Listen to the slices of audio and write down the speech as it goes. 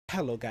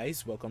Hello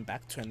guys, welcome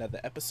back to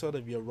another episode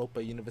of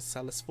Europa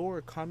Universalis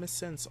 4 Common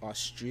Sense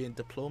Austrian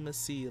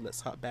Diplomacy. Let's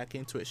hop back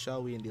into it,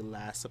 shall we? In the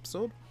last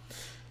episode,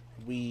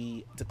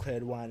 we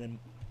declared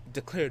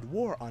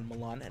war on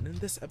Milan, and in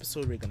this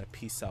episode we're gonna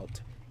peace out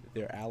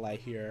their ally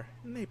here,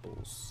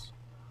 Naples,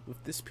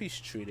 with this peace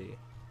treaty,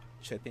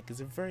 which I think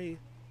is a very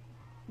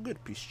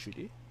good peace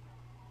treaty.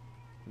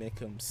 Make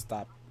him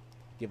stop,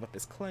 give up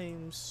his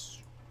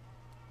claims,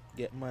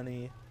 get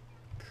money.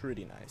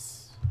 Pretty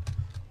nice.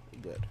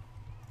 Good.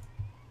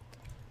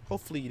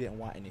 Hopefully you didn't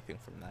want anything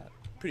from that.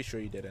 Pretty sure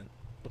you didn't.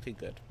 Okay,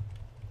 good.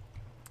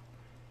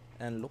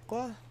 And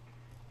Luca,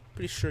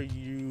 pretty sure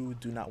you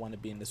do not want to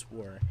be in this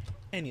war.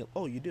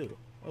 Oh, you do.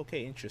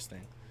 Okay,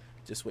 interesting.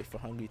 Just wait for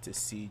Hungary to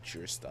siege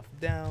your stuff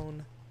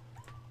down.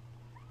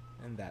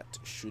 And that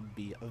should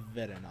be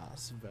very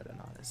nice. Very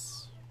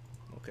nice.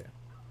 Okay.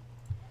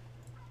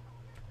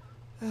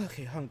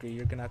 Okay, Hungary,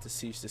 you're gonna have to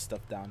siege this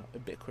stuff down a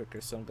bit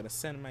quicker, so I'm gonna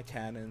send my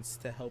cannons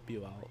to help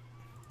you out.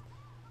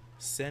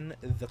 Send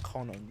the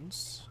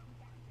cannons.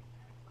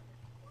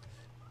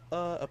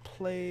 A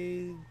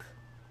plague.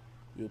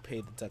 We'll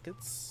pay the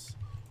ducats.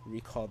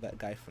 Recall that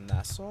guy from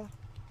Nassau.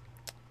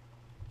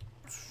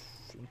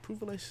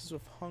 Improve relations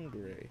with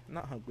Hungary.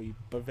 Not Hungary,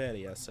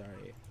 Bavaria,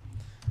 sorry.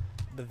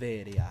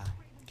 Bavaria.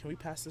 Can we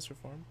pass this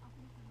reform?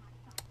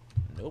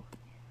 Nope.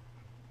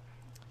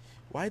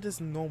 Why does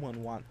no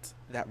one want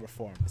that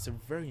reform? It's a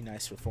very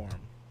nice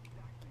reform.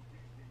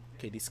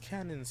 Okay, these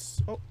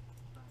cannons. Oh,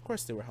 of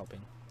course they were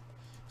helping.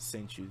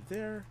 Send you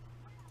there.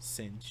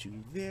 Send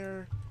you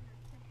there.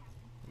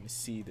 Let me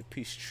see the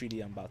peace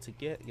treaty I'm about to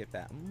get. Get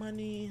that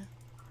money.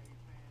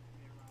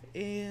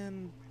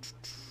 And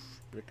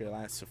break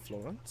alliance to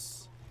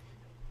Florence.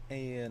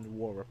 And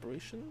war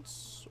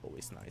reparations.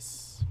 Always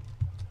nice.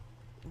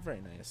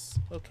 Very nice.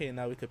 Okay,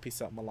 now we could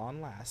peace out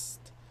Milan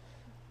last.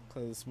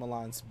 Because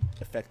Milan's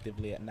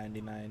effectively at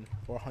 99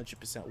 or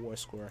 100% war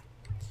score.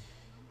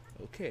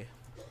 Okay.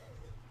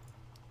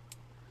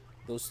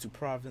 Those two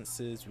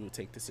provinces, we will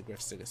take this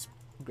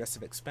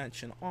aggressive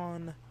expansion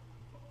on.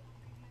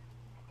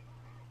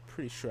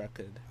 Pretty sure I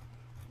could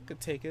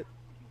take it,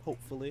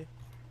 hopefully.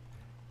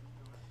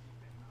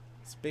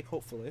 It's big,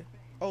 hopefully.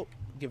 Oh,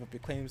 give up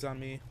your claims on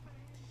me.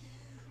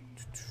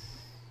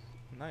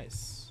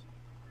 Nice.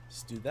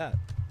 Let's do that.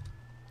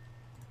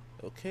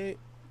 Okay.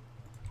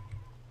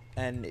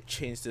 And it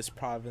changed this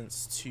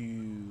province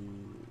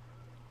to,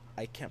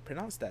 I can't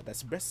pronounce that.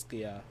 That's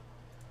Brescia,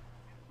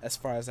 as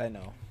far as I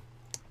know.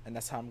 And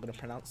that's how I'm gonna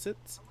pronounce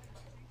it.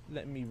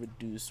 Let me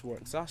reduce war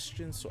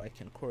exhaustion so I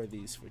can core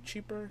these for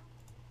cheaper.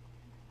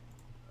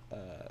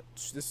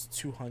 This is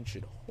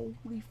 200.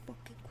 Holy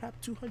fucking crap,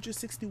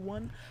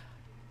 261.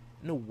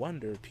 No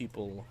wonder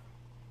people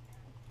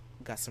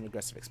got some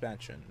aggressive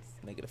expansion.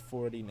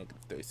 -40,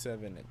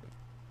 -37,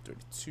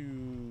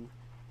 -32.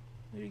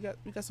 We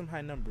got some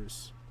high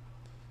numbers.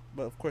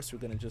 But of course we're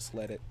gonna just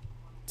let it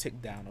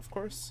tick down, of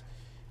course.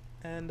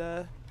 And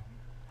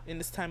in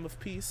this time of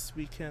peace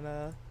we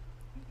can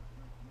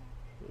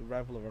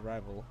rival of a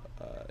rival,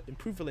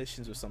 improve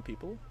relations with some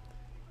people,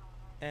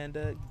 and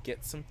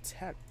get some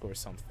tech or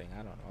something.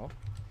 I don't know.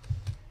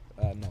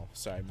 No,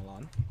 sorry,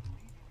 Milan.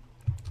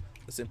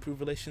 Let's improve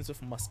relations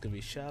with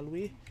Muscovy, shall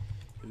we?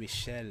 We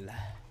shall.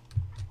 Yeah,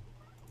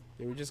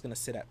 we're just gonna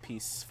sit at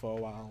peace for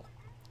a while,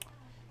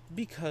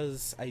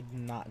 because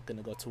I'm not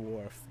gonna go to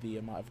war with the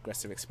amount of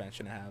aggressive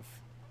expansion I have.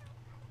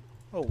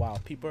 Oh wow,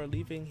 people are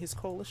leaving his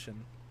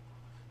coalition.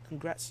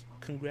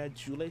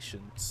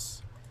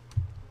 Congratulations.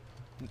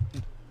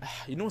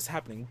 You know what's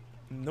happening?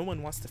 No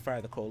one wants to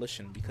fire the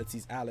coalition because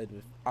he's allied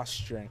with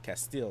Austria and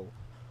Castile,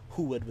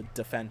 who would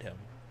defend him.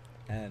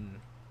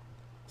 And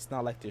it's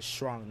not like there's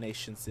strong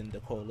nations in the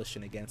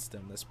coalition against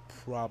him. That's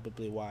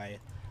probably why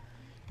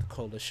the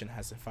coalition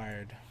hasn't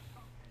fired.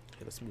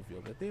 Okay, let's move you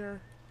over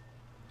there.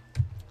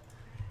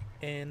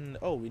 And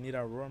oh, we need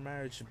our royal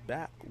marriage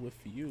back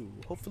with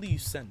you. Hopefully you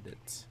send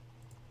it.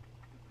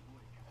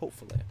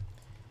 Hopefully.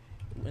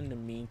 In the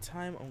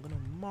meantime, I'm gonna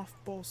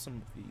mothball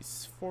some of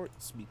these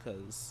forts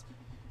because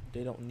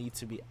they don't need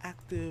to be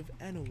active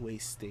and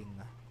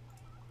wasting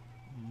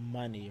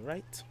money,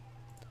 right?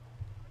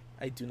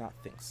 I do not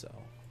think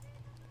so.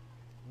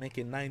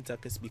 Making 9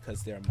 ducats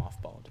because they're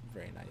mothballed.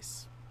 Very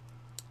nice.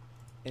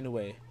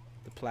 Anyway,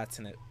 the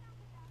Palatinate.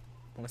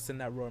 Wanna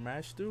send that royal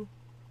marriage through?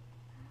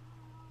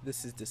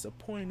 This is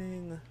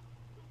disappointing.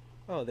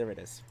 Oh, there it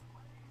is.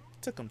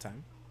 Took him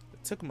time.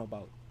 It took him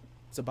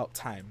it's about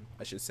time,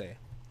 I should say.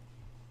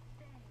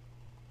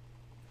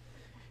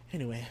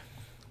 Anyway,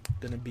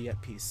 gonna be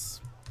at peace.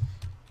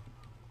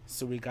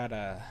 So we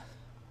gotta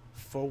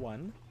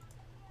 4-1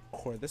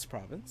 core this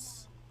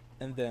province,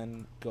 and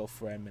then go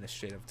for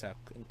administrative tech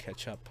and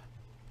catch up.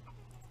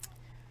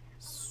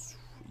 So,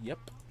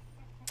 yep,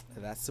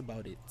 that's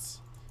about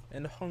it.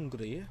 And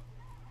Hungary,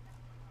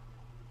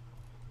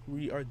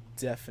 we are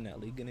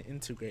definitely gonna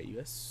integrate you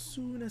as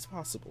soon as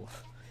possible.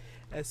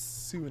 As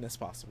soon as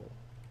possible.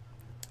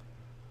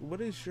 What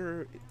is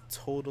your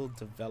total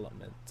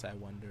development, I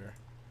wonder?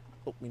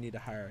 Oh, we need to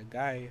hire a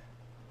guy.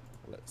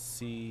 Let's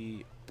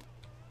see.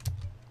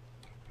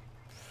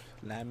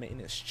 Land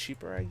maintenance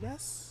cheaper, I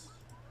guess.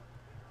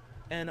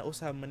 And I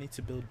also have money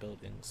to build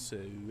buildings, so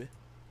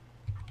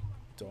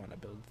don't want to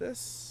build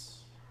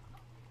this.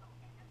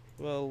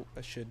 Well,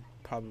 I should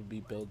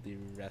probably build the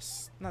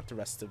rest, not the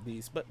rest of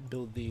these, but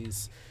build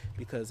these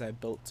because I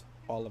built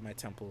all of my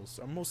temples,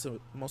 or most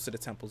of the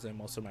temples in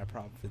most of my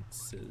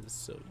provinces.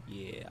 So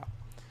yeah,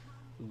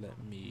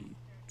 let me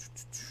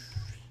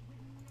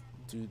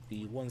do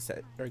the ones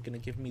that are gonna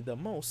give me the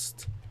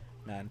most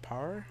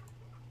manpower,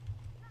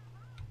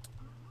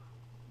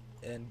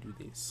 and do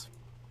these.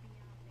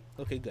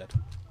 Okay, good,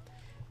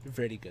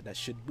 very good. That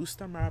should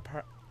boost our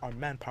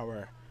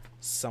manpower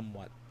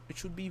somewhat,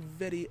 which would be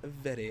very,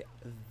 very,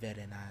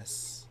 very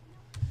nice.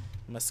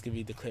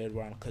 Muscovy declared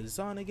war on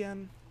Kazan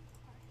again.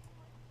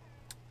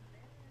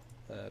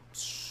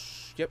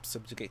 Yep,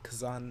 subjugate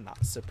Kazan,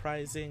 not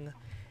surprising.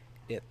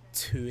 It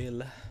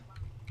will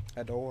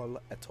at all.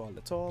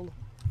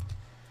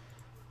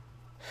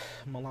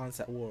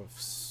 Milan's at war with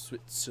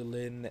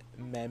Switzerland,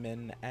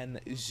 Memon, and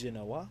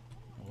Genoa.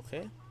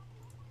 Okay,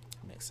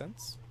 makes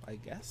sense, I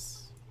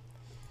guess.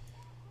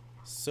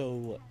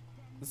 So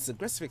this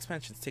aggressive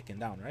expansion is taken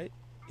down, right?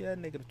 Yeah,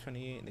 negative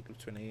 28, negative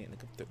 28,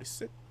 negative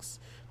 36.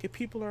 Okay,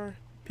 people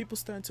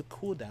starting to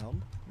cool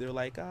down. They're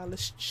like,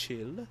 let's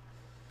chill.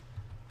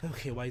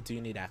 Okay, why do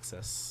you need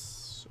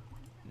access?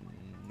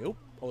 Nope.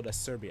 Oh, that's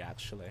Serbia,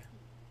 actually.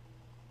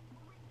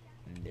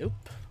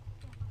 Nope.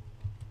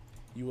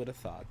 You would have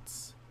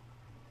thought.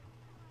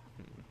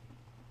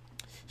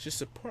 Should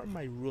support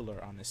my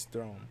ruler on his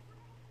throne.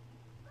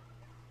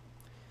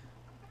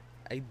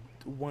 I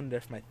wonder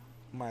if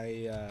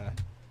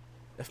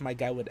my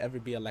guy would ever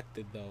be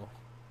elected, though.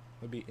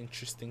 Would be an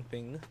interesting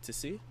thing to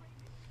see.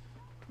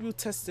 We'll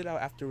test it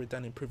out after we're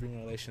done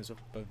improving relations with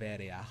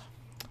Bavaria.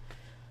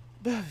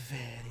 Not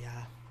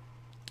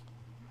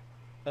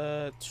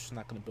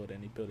gonna build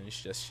any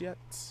buildings just yet.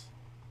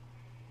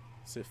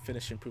 So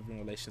finish improving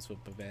relations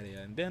with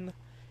Bavaria, and then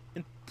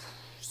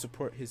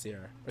support his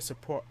heir, or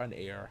support an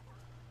heir.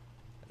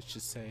 I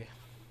should say.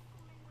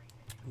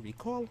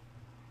 Recall.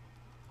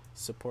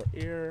 Support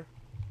heir.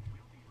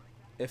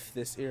 If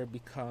this heir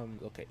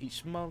becomes okay,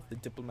 each month the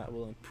diplomat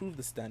will improve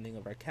the standing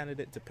of our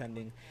candidate,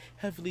 depending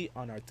heavily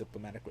on our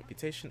diplomatic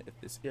reputation. If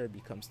this heir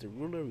becomes the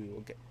ruler, we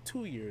will get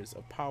 2 years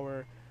of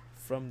power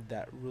from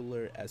that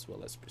ruler as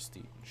well as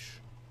prestige.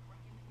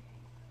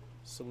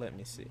 So let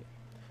me see.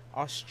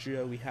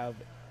 Austria, we have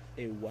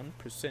a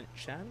 1%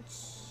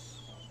 chance.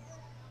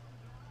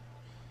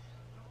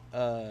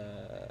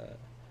 Our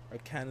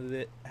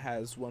candidate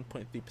has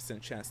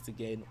 1.3% chance to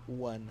gain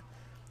 1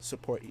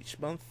 support each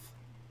month.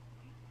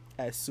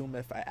 I assume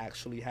if I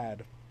actually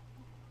had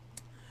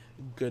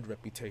good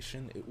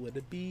reputation, it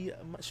would be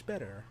much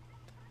better.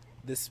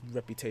 This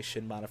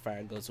reputation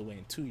modifier goes away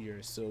in 2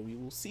 years, so we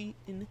will see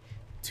in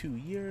 2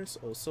 years.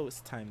 Also,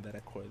 it's time that I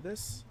core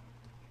this,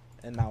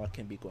 and now I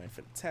can be going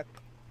for the tech,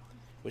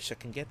 which I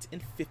can get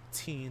in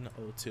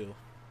 1502.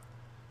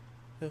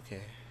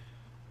 Okay.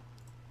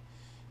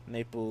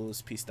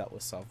 Naples pieced out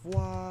with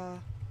Savoy.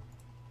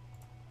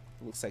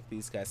 Looks like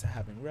these guys are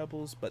having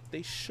rebels, but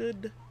they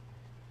should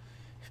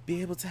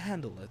be able to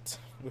handle it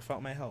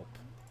without my help.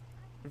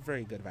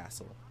 Very good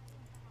vassal.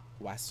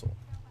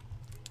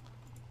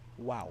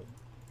 Wow.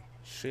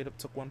 Straight up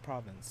took 1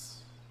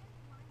 province.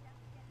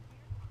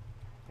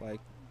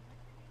 Like,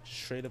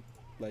 straight up,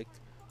 like,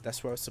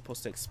 that's where I was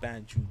supposed to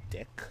expand, you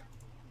dick.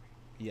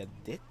 You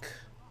dick.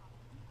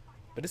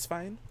 But it's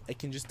fine. I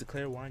can just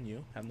declare war on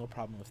you. I have no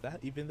problem with that,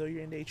 even though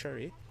you're in the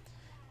HRE.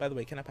 By the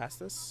way, can I pass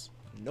this?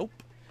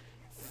 Nope.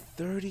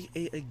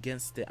 38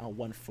 against it and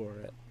 1 for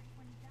it.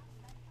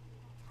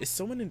 Is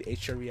someone in the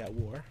HRE at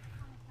war?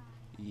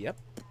 Yep.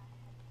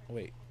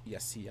 Wait,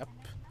 yes, yep.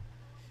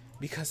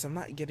 Because I'm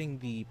not getting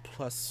the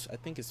plus, I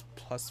think it's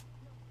plus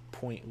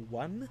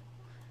 0.1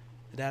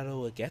 that I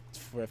will get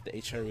for if the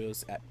HRE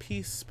is at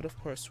peace, but of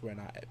course we're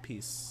not at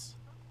peace.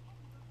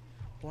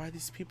 Why are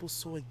these people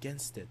so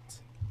against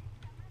it?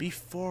 Be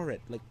for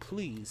it, like,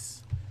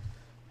 please.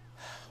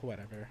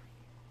 Whatever.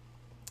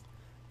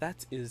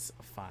 That is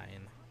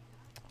fine.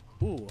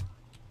 Ooh,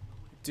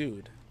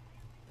 dude.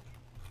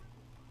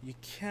 You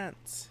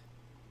cannot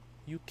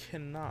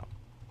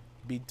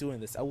be doing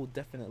this. I will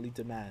definitely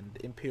demand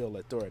imperial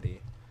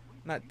authority.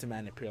 Not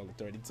demand imperial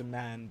authority,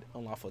 demand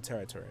unlawful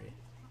territory.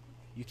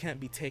 You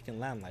can't be taking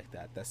land like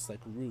that. That's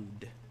like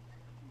rude.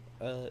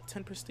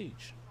 10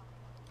 prestige.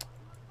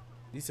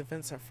 These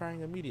events are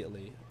firing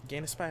immediately.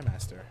 Gain a spy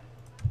master.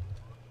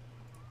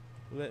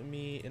 Let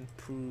me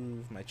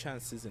improve my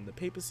chances in the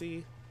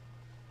papacy.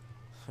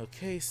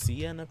 Okay,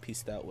 Siena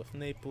pieced out with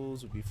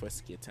Naples. We'll be forced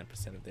to get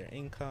 10% of their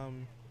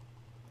income.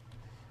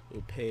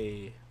 We'll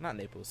pay, not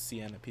Naples,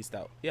 Siena pieced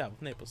out. Yeah,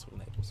 with Naples.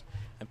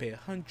 And pay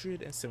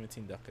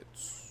 117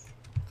 ducats.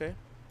 Okay.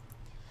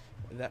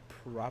 That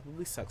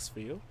probably sucks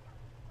for you.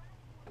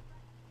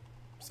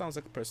 Sounds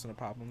like a personal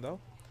problem though.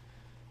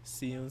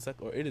 Seems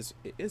like, or it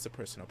is a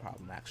personal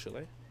problem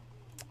actually.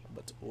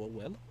 But oh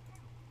well.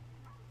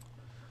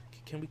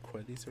 Can we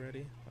core these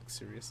already? Like,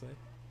 seriously?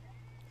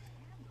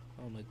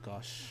 Oh my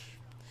gosh.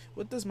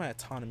 What does my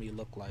autonomy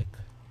look like?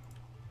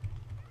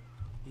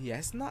 Yeah,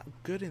 it's not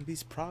good in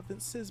these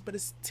provinces, but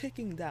it's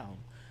ticking down.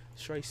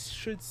 So I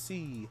should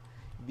see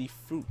the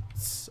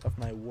fruits of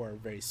my war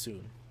very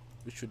soon,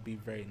 which would be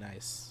very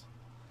nice.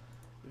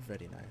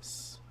 Very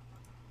nice.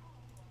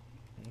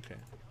 Okay.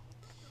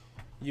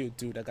 You,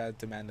 dude, I gotta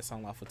demand this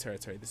unlawful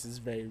territory. This is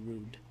very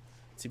rude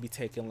to be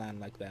taking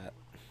land like that.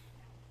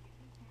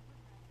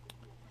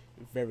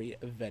 Very,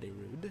 very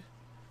rude.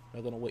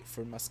 We're gonna wait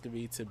for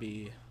Muscovy to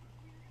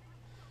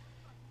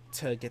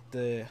get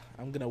the...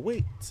 I'm gonna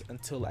wait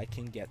until I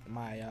can get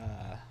my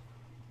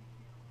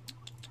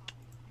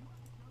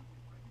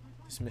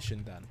this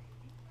mission done.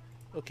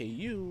 Okay,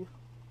 you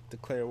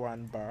declare war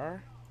on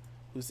Bar,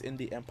 who's in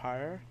the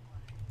Empire.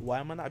 Why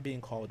am I not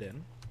being called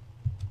in?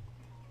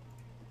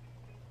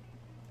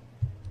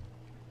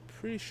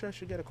 Pretty sure I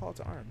should get a call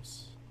to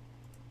arms.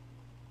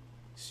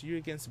 So you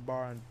against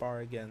Bar and Bar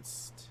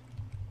against...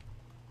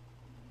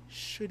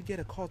 Should get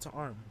a call to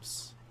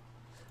arms.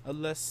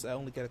 Unless I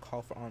only get a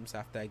call for arms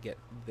after I get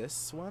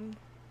this one.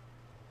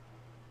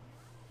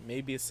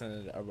 Maybe it's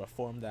a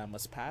reform that I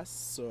must pass,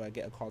 so I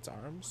get a call to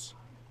arms.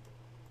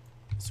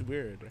 It's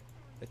weird.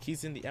 Like,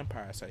 he's in the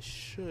Empire, so I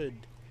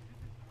should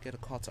get a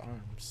call to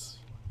arms.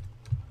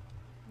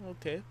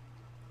 Okay.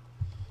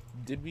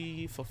 Did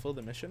we fulfill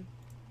the mission?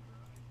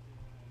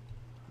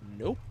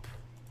 Nope.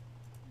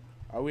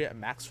 Are we at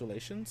max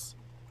relations?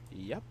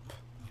 Yep.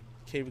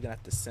 Okay, we're gonna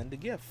have to send a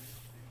gift.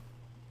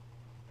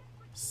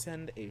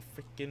 Send a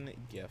freaking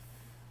gift.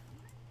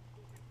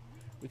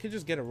 We could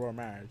just get a royal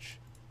marriage.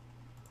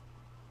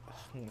 Ugh,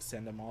 I'm gonna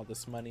send them all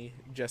this money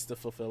just to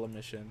fulfill a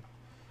mission.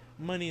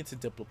 Money into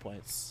diplo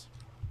points.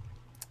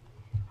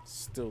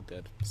 Still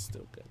good.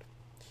 Still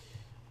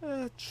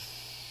good.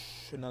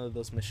 None of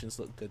those missions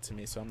look good to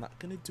me, so I'm not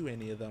gonna do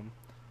any of them.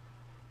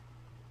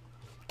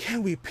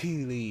 Can we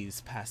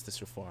please pass this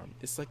reform?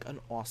 It's like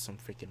an awesome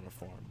freaking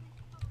reform.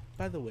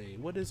 By the way,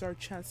 what is our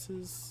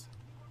chances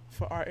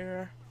for our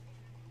era?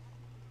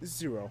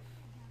 0.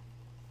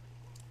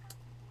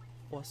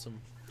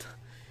 Awesome.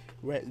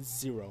 We're at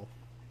 0.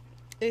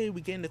 Hey,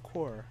 we gained a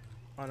core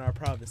on our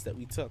province that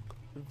we took.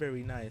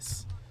 Very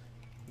nice.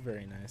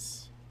 Very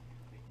nice.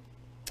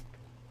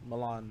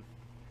 Milan,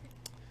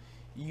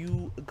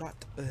 you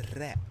got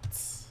wrecked.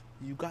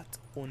 You got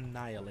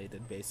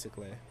annihilated,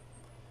 basically.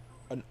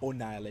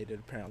 Annihilated,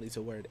 apparently is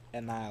a word.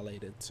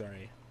 Annihilated,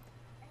 sorry.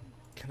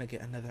 Can I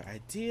get another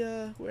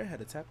idea? We're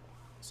ahead of tech,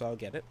 so I'll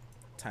get it.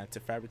 Time to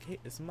fabricate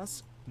is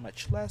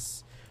much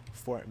less.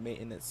 For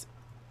maintenance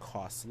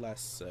costs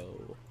less,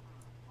 so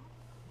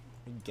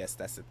I guess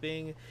that's the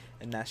thing.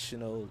 And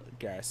national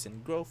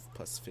garrison growth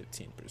plus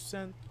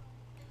 15%.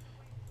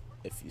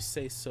 If you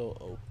say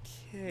so,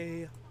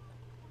 okay.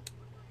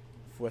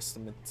 Force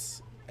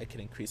limits I can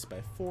increase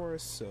by 4,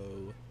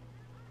 so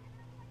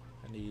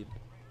I need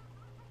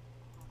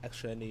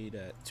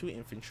 2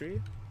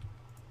 infantry,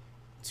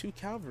 2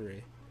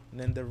 cavalry, and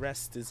then the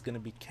rest is gonna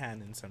be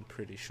cannons, I'm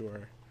pretty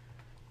sure.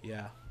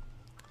 Yeah.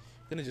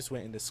 I'm gonna just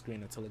wait in the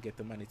screen until I get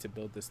the money to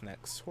build this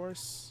next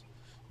horse.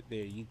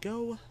 There you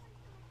go.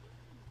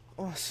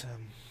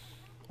 Awesome.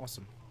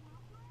 Awesome.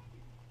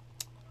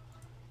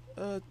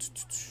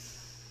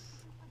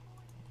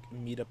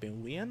 Meet up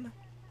in Wien.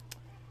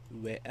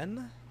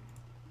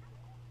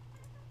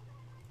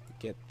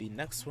 Get the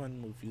next one,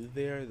 move you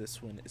there.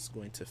 This one is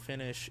going to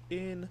finish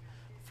in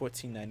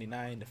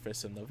 1499, the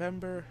 1st of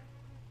November.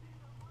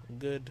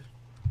 Good.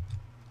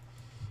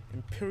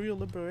 Imperial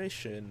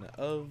liberation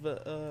of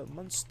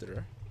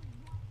Munster.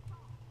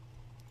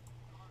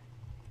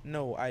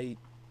 No,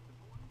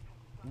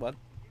 what?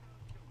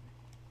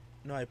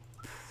 No, I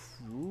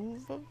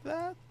approve of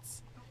that?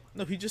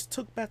 No, he just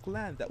took back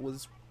land that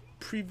was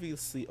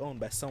previously owned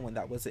by someone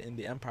that wasn't in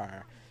the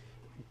Empire.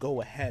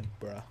 Go ahead,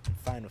 bruh. I'm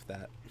fine with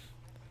that.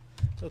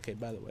 Okay,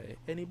 by the way,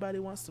 anybody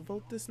wants to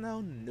vote this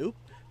now? Nope.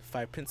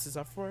 5 princes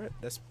are for it.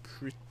 That's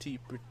pretty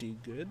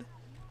good.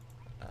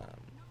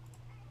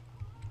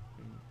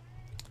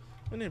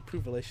 I'm gonna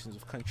improve relations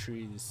with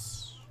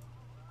countries.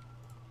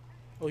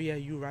 Oh yeah,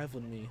 you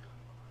rivaled me.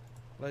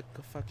 Like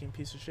a fucking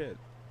piece of shit.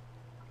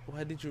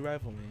 Why did you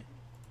rival me?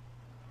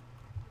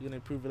 You're gonna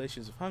improve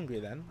relations with Hungary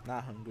then?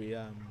 Not Hungary,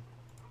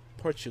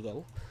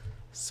 Portugal.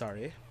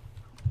 Sorry.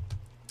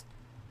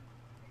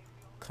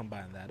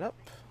 Combine that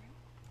up.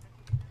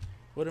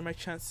 What are my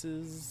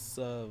chances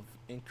of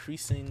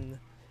increasing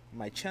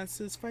my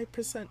chances?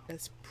 5%.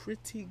 That's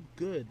pretty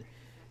good.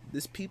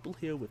 There's people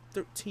here with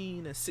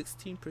 13 and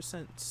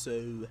 16%,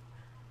 so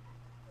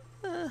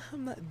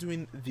I'm not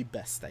doing the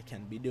best I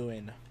can be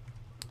doing.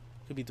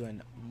 Could be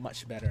doing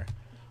much better.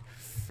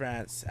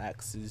 France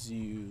asks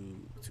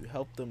you to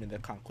help them in their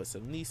conquest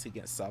of Nice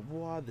against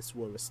Savoy. This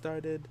war was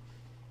started.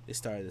 They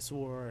started this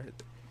war.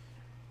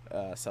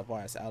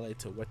 Savoy is allied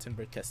to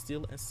Württemberg,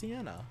 Castile, and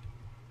Siena.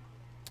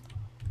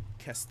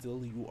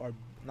 Castile, you are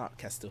not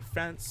Castile,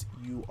 France.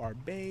 You are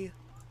Bay,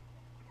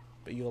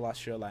 but you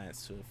lost your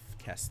alliance with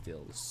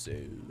Castile. So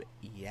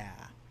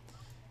yeah.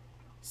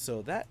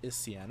 So that is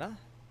Siena.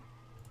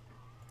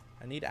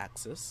 I need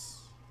access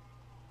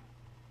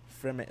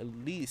from at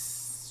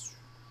least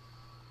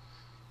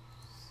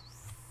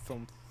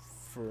from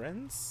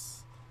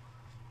friends,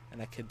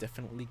 and I could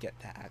definitely get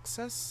that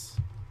access.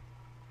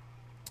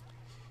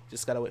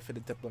 Just gotta wait for the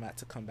diplomat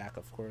to come back,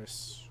 of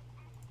course.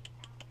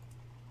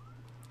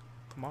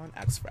 Come on,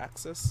 ask for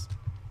access.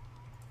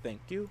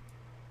 Thank you.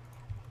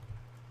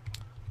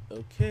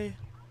 Okay.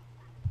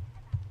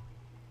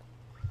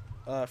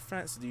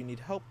 France, do you need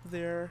help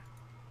there?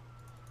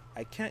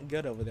 I can't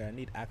get over there. I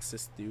need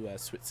access to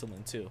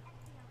Switzerland too.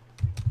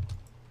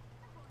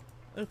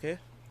 Okay.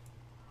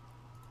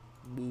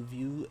 Move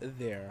you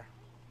there.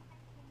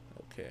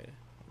 Okay.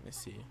 Let me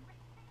see.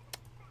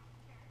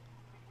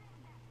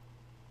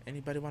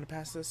 Anybody want to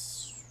pass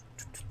this?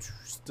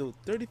 Still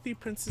 33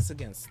 princes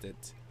against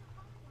it.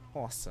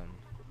 Awesome.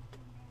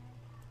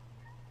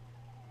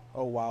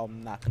 Oh wow,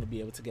 I'm not going to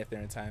be able to get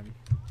there in time.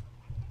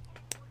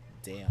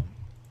 Damn.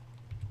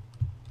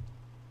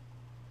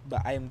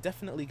 But I am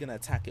definitely going to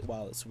attack it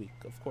while it's weak,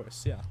 of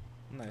course. Yeah.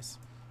 Nice.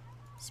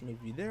 Let's move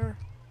you there.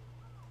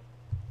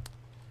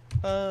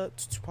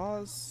 To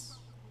pause.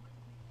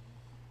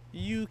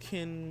 You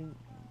can...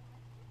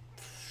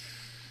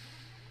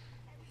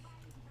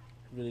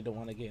 Really don't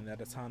want to gain that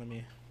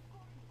autonomy.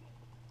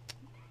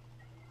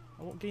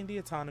 I won't gain the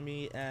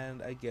autonomy,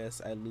 and I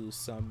guess I lose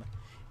some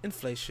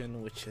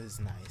inflation, which is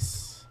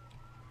nice.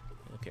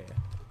 Okay.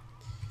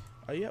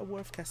 Are you at war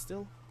with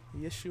Castile?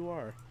 Yes, you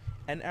are.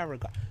 And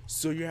Aragon.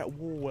 So you're at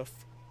war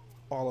with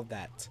all of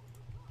that.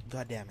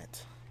 God damn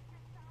it.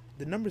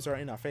 The numbers are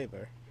in our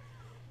favor,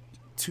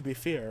 to be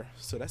fair,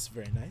 so that's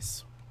very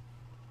nice.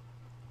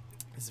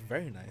 It's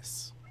very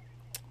nice.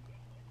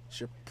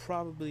 Should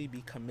probably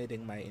be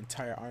committing my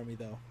entire army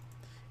though.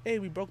 Hey,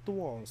 we broke the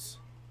walls.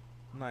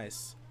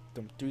 Nice.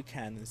 Them 3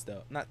 cannons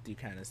though. Not 3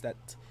 cannons,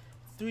 that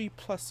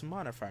 3+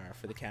 modifier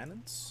for the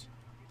cannons.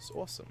 It's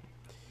awesome.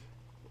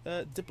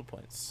 Diplo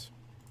points.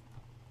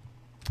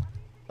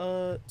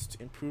 To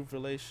improve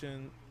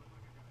relation.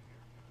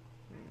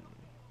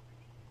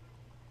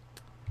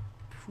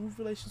 Improve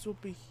relations with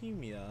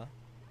Bohemia.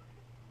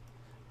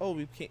 Oh,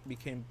 we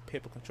became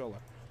paper controller.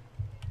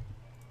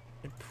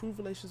 Improve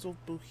relations with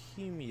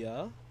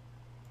Bohemia,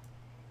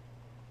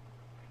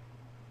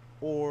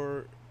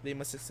 or they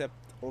must accept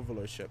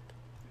overlordship.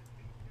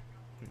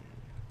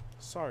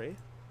 Sorry.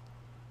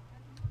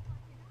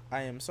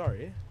 I am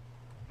sorry.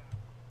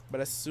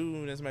 But as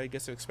soon as my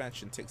aggressive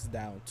expansion ticks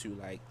down to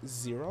like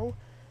 0,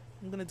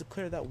 I'm gonna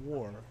declare that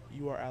war.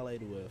 You are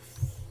allied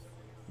with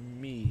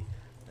me,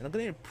 and I'm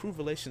gonna improve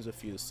relations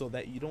with you so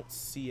that you don't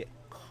see it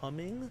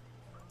coming.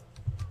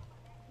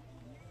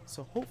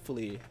 So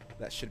hopefully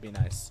that should be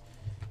nice.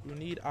 We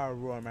need our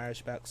royal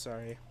marriage back,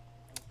 sorry.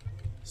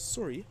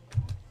 Sorry.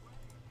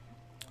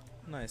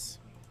 Nice.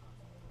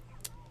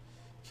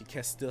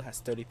 Kikes still has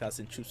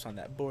 30,000 troops on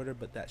that border,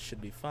 but that should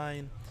be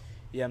fine.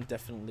 Yeah, I'm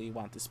definitely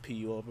want this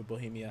PU over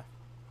Bohemia.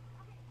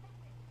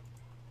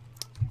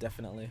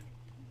 Definitely.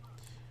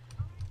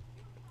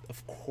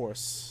 Of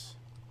course.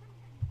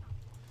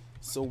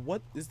 So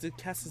what is the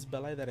casus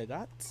belli that I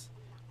got?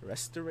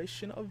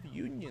 Restoration of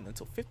Union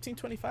until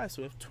 1525,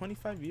 so we have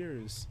 25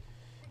 years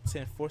to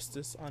enforce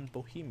this on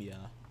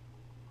Bohemia.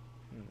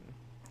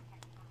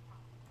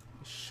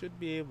 Should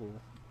be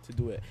able to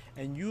do it.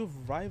 And you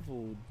have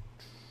rivaled...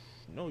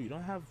 No, you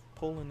don't have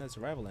Poland as a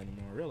rival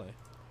anymore, really.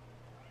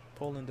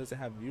 Poland doesn't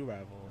have you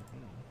rival.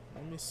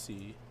 Let me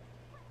see.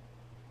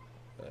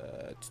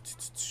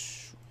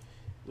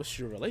 What's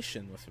your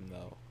relation with him,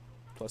 though?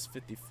 Plus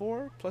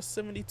 54, plus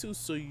 72,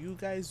 so you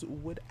guys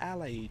would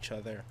ally each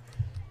other.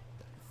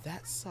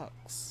 That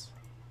sucks.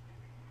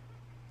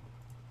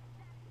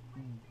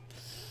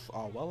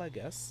 Oh, well, I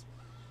guess.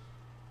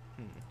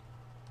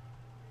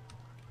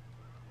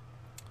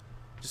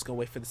 Just gonna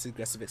wait for this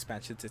aggressive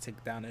expansion to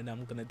take down, and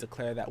I'm gonna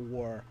declare that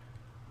war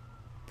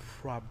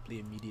probably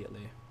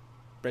immediately.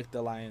 Break the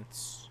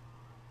alliance.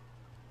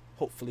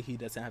 Hopefully he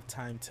doesn't have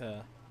time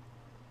to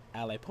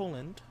ally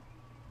Poland.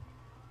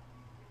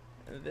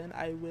 And then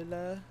I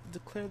will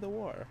declare the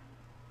war.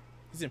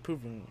 He's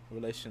improving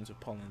relations with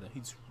Poland though.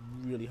 He's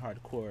really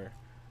hardcore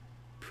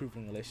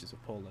improving relations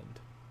with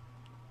Poland.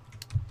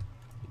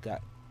 We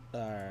got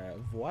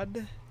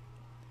Wad.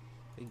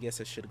 I guess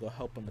I should go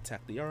help him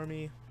attack the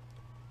army.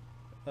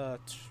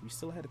 We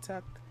still had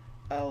attack.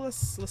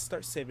 Let's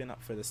start saving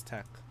up for this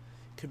attack.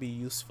 Could be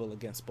useful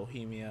against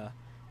Bohemia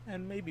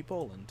and maybe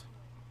Poland.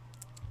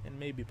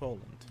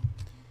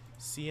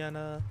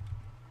 Siena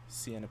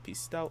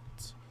pieced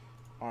out.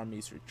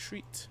 Armies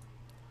retreat.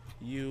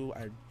 You,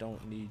 I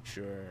don't need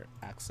your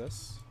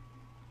access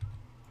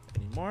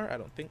anymore. I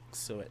don't think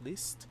so, at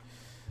least.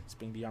 Let's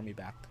bring the army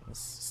back. Let's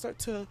start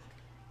to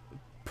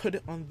put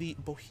it on the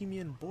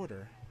Bohemian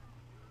border.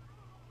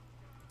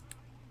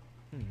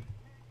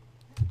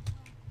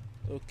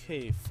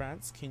 Okay,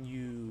 France, can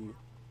you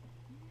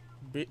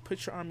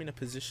put your army in a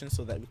position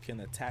so that we can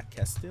attack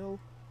Castile?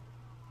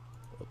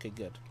 Okay,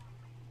 good.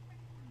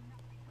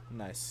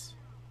 Nice.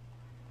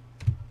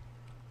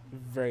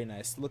 Very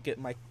nice. Look at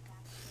my,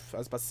 I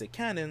was about to say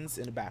cannons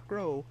in the back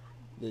row.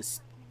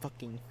 This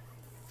fucking,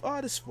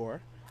 this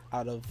 4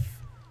 out of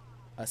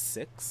a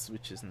 6,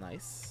 which is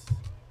nice.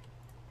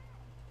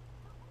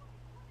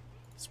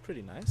 It's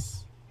pretty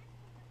nice.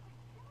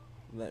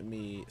 Let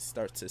me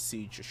start to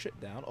siege your shit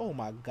down. Oh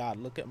my god,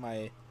 look at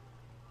my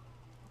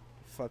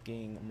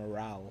fucking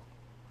morale.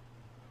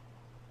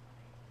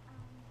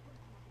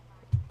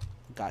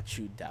 Got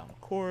you down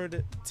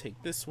cord.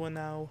 Take this one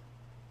now.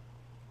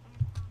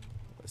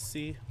 Let's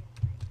see.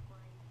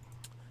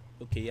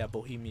 Okay, yeah,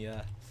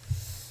 Bohemia.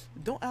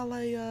 Don't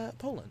ally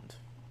Poland.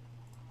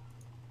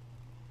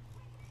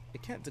 I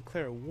can't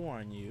declare war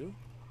on you,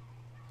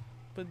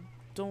 but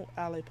don't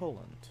ally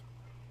Poland.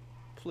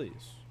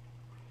 Please.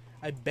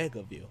 I beg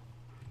of you.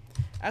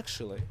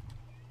 Actually,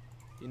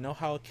 you know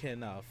how I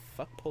can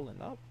fuck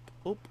Poland up?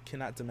 Oop,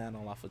 cannot demand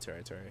unlawful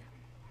territory.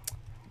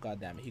 God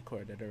damn it, he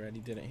courted already,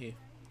 didn't he?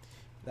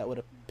 That would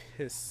have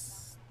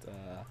pissed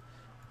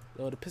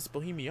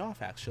Bohemia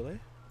off,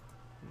 actually.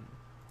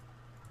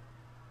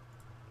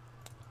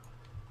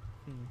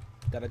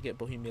 Gotta get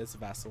Bohemia as a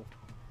vassal.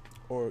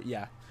 Or,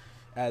 yeah,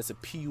 as a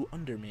PU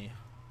under me,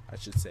 I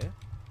should say.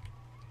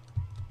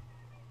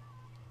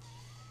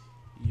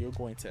 You're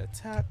going to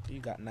attack. You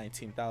got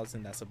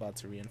 19,000. That's about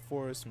to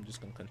reinforce. I'm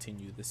just going to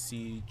continue the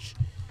siege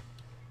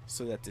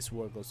so that this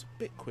war goes a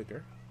bit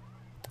quicker.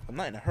 I'm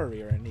not in a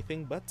hurry or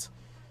anything, but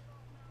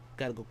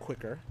gotta go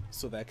quicker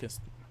so that I can...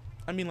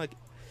 I mean, like,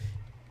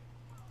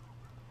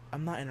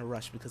 I'm not in a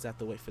rush because I have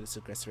to wait for this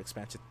aggressive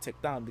expansion to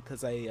tick down,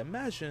 because I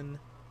imagine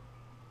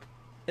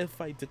if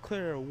I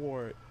declare a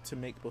war to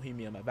make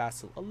Bohemia my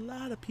vassal, a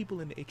lot of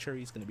people in the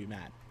HRE is going to be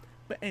mad.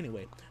 But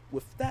anyway,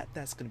 with that,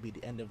 that's going to be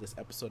the end of this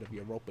episode of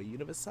Europa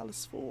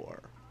Universalis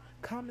 4.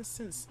 Common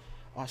Sense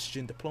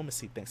Austrian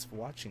Diplomacy. Thanks for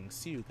watching.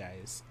 See you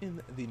guys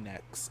in the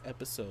next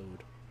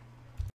episode.